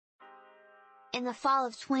In the fall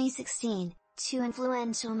of 2016, two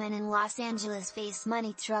influential men in Los Angeles faced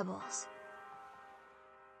money troubles.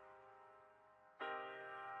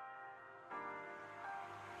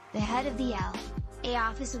 The head of the L.A.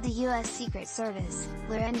 office of the U.S. Secret Service,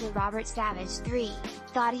 Lorenzo Robert Savage III,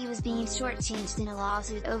 thought he was being shortchanged in a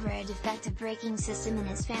lawsuit over a defective braking system in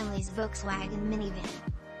his family's Volkswagen minivan.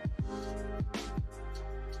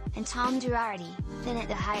 And Tom Girardi, then at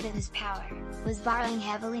the height of his power, was borrowing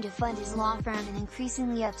heavily to fund his law firm and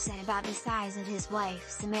increasingly upset about the size of his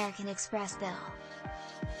wife's American Express bill.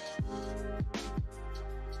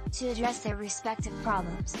 To address their respective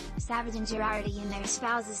problems, Savage and Girardi and their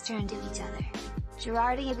spouses turned to each other.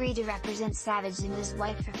 Girardi agreed to represent Savage and his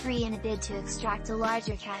wife for free in a bid to extract a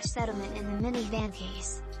larger cash settlement in the minivan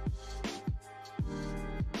case.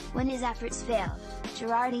 When his efforts failed,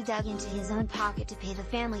 Girardi dug into his own pocket to pay the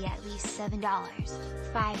family at least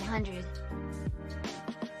 $7,500.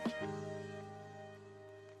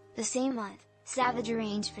 The same month, Savage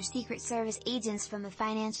arranged for Secret Service agents from the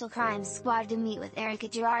Financial Crimes Squad to meet with Erika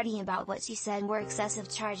Girardi about what she said were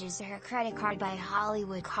excessive charges to her credit card by a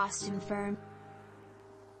Hollywood costume firm.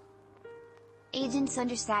 Agents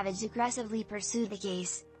under Savage aggressively pursued the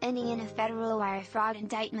case, ending in a federal wire fraud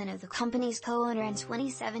indictment of the company's co-owner in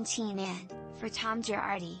 2017 and, for Tom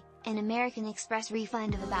Girardi, an American Express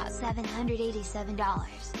refund of about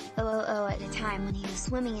 $787,000 at a time when he was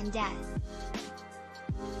swimming in debt.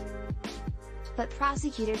 But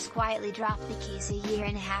prosecutors quietly dropped the case a year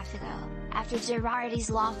and a half ago, after Girardi's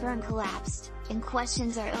law firm collapsed, and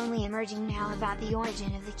questions are only emerging now about the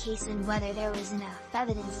origin of the case and whether there was enough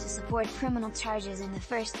evidence to support criminal charges in the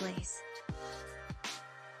first place.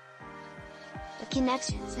 The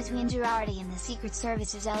connections between Girardi and the Secret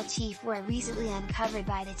Service's L chief were recently uncovered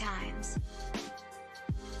by The Times.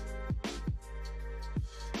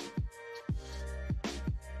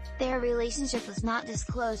 Their relationship was not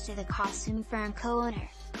disclosed to the costume firm co-owner,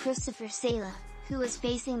 Christopher Psaila, who was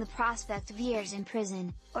facing the prospect of years in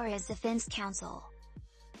prison, or his defense counsel.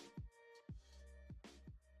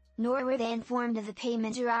 Nor were they informed of the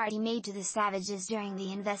payment Girardi made to the Savages during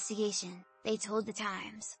the investigation, they told The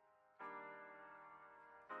Times.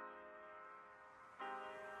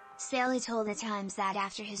 Psaila told The Times that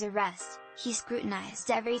after his arrest, he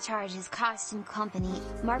scrutinized every charge his costume company,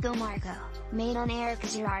 Marco, made on Erika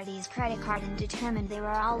Girardi's credit card and determined they were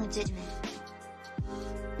all legitimate.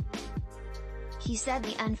 He said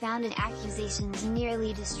the unfounded accusations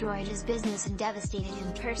nearly destroyed his business and devastated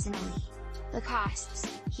him personally. The costs,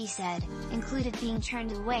 he said, included being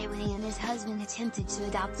turned away when he and his husband attempted to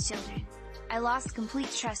adopt children. "I lost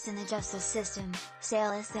complete trust in the justice system,"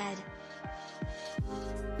 Psaila said.